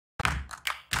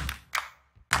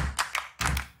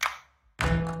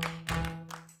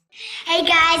Hey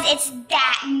guys, it's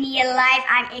That Me Alive.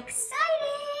 I'm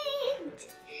excited.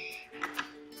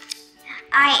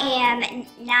 I am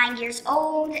 9 years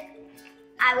old.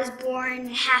 I was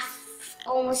born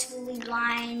almost fully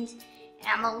blind, and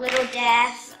I'm a little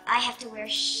deaf. I have to wear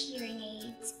hearing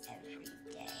aids every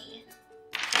day.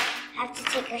 I have to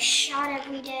take a shot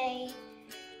every day,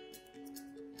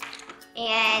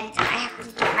 and I have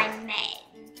to get my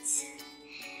meds.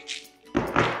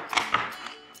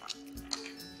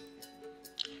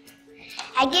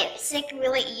 I get sick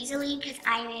really easily because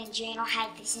I'm in general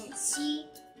deficiency.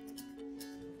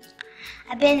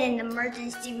 I've been in the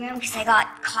emergency room because I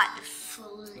got caught the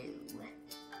flu.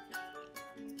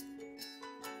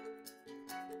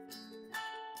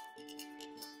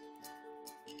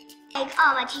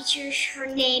 My teacher, her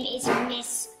name is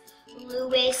Miss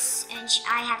Lewis, and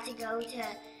I have to go to,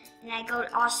 and I go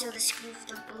also to school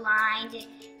for the blind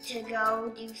to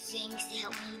go do things to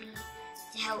help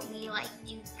me like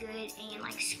do good and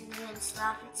like school and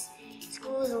stuff.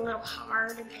 School is a little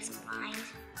hard because I'm blind.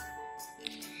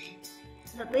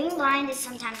 But being blind is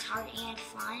sometimes hard and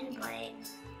fun, but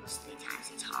most of the times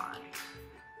it's hard.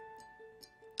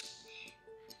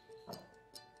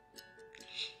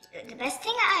 The best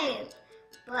thing I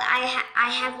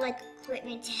have like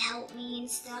equipment to help me and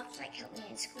stuff, like help me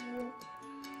in school, and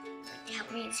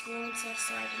stuff,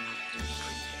 so I can like do good.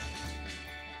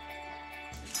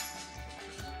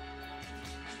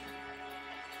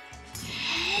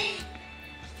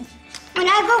 When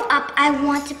I grow up, I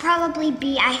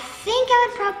think I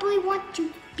would probably want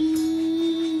to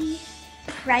be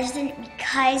president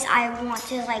because I want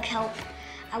to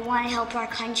help our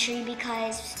country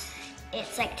because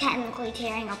it's like technically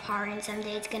tearing apart and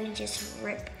someday it's gonna just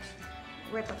rip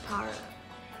apart.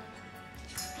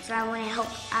 So I want to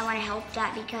help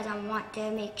that because I want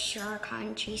to make sure our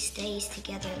country stays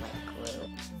together like glue.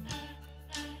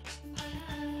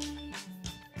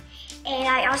 And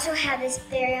I also have this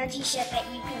very own t-shirt that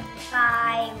you can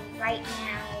buy right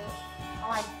now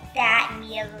on That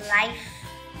Me Alive.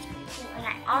 It's pretty cool. And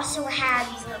I also have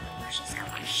these little brushes I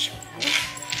want to show you.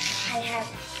 I have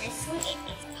this one. It's a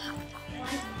pop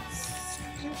one.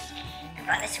 I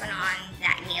got this one on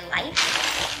That Me Alive.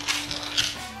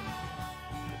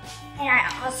 And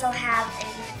I also have a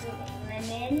little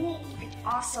lemon. You can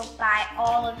also buy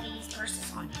all of these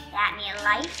purses on That Me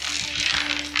Alive.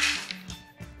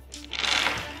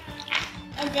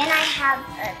 And then I have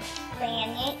a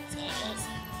planet, and it's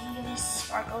really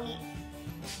sparkly,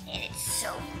 and it's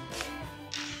so cool.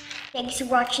 Thanks for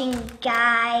watching,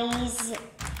 guys.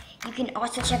 You can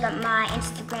also check out my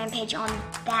Instagram page on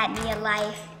That Me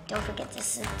Alive. Don't forget to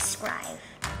subscribe.